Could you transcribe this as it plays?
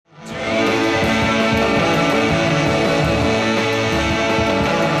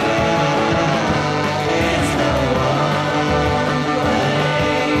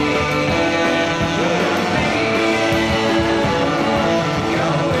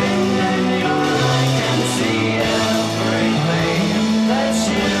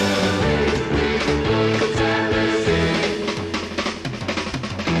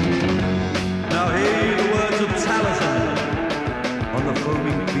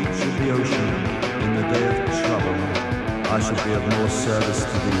should be of more service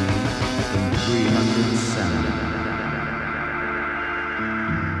to thee than 300 salmon.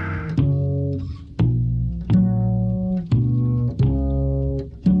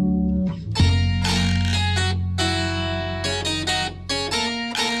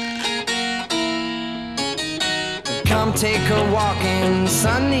 Come take a walk in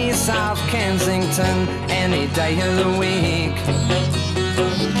sunny South Kensington any day of the week.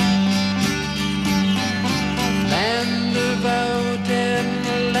 Land of Odin,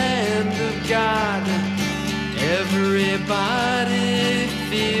 land of God, everybody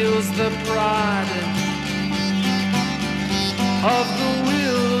feels the pride of the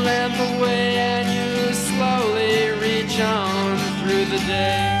will and the way, and you slowly reach on through the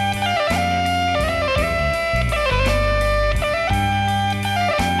day.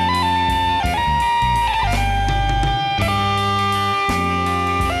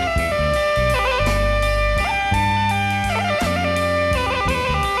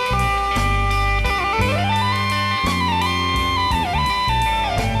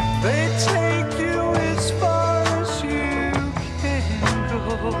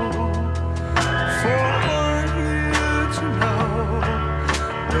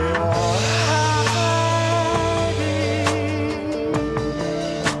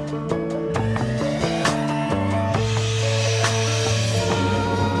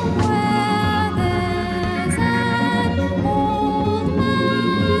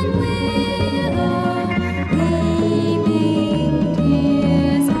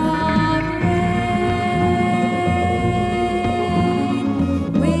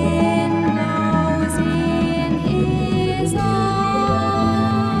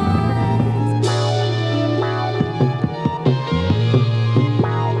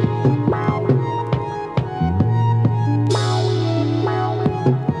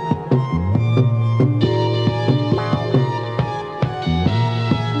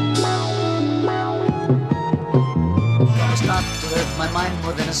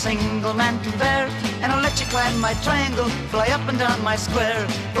 Single man can bear, and I'll let you climb my triangle, fly up and down my square.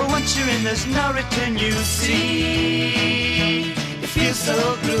 For once you're in, there's no return, you see. It feels so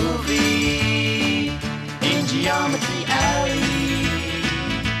groovy in Geometry Alley.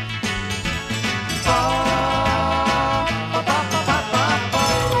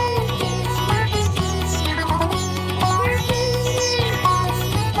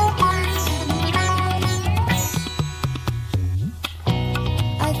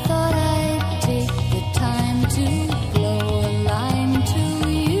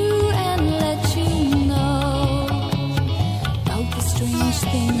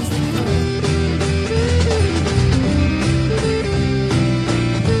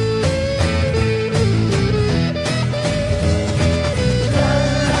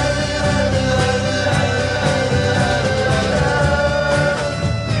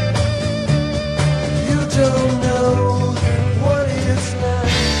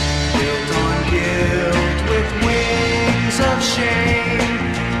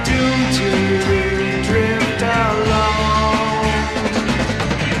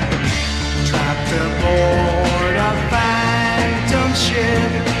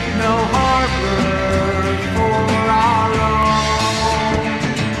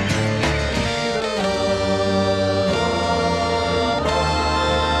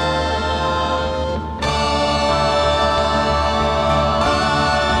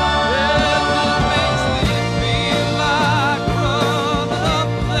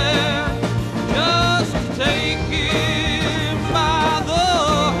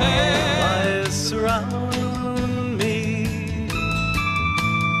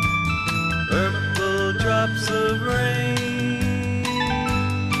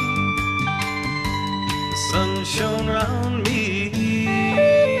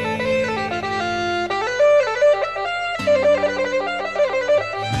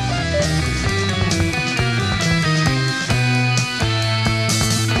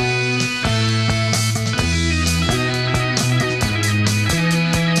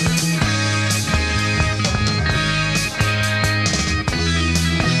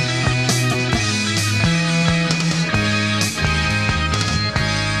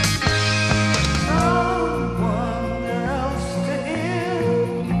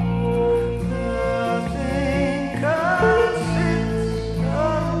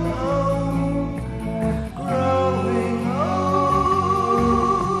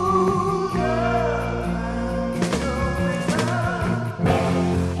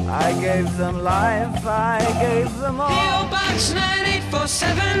 gave them life, I gave them all. P.O. Box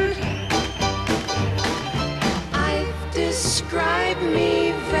 9847. I've described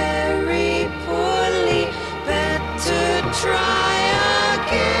me very poorly. Better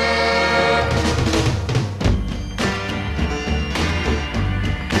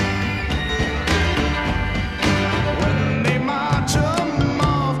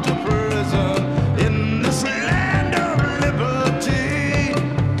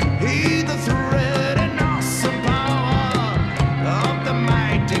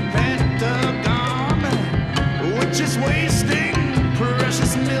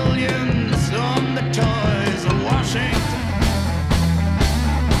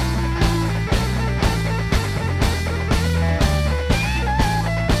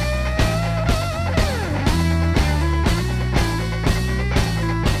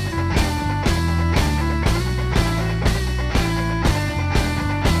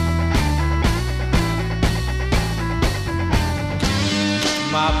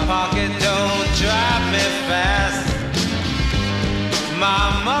My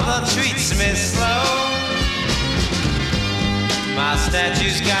mother treats me slow. My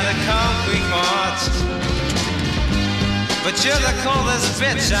statue's got a concrete march. But you're the coldest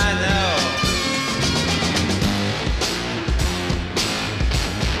bitch I know.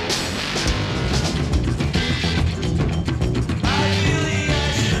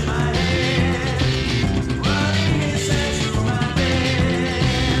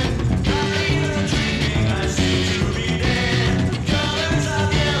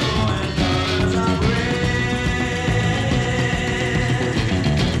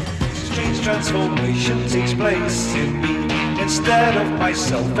 Transformation takes place in me. Instead of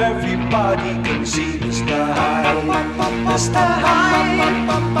myself, everybody can see Mr. Hyde, Mr. Hyde,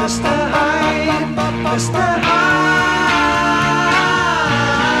 Mr. Hyde, Mr. Hyde.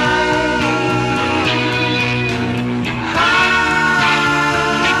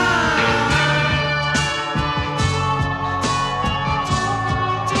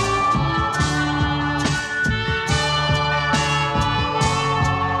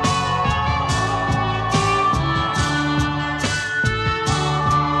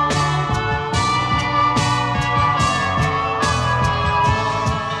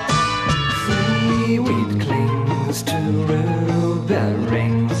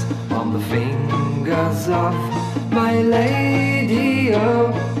 Of my lady,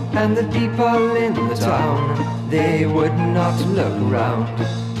 oh, and the people in the town, they would not look round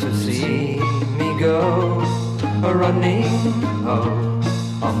to see me go running, oh,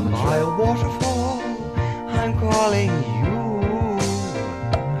 on the trail. Waterfall, I'm calling you.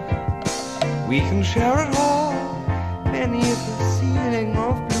 We can share it all beneath the ceiling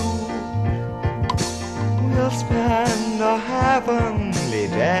of blue. We'll spend a heavenly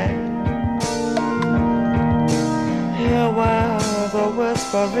day here where the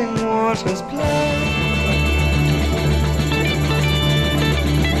whispering waters play.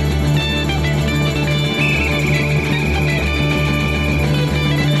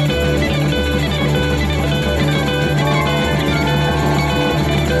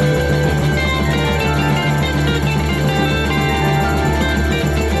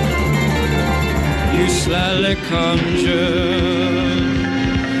 You slyly conjure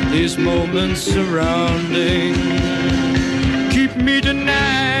these moments surrounding, keep me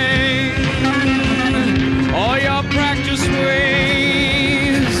denying all your practice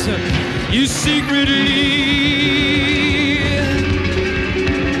ways. You secretly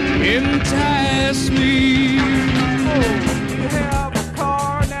entice me. Oh, you have a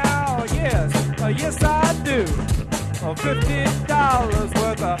car now? Yes, yes I do. 50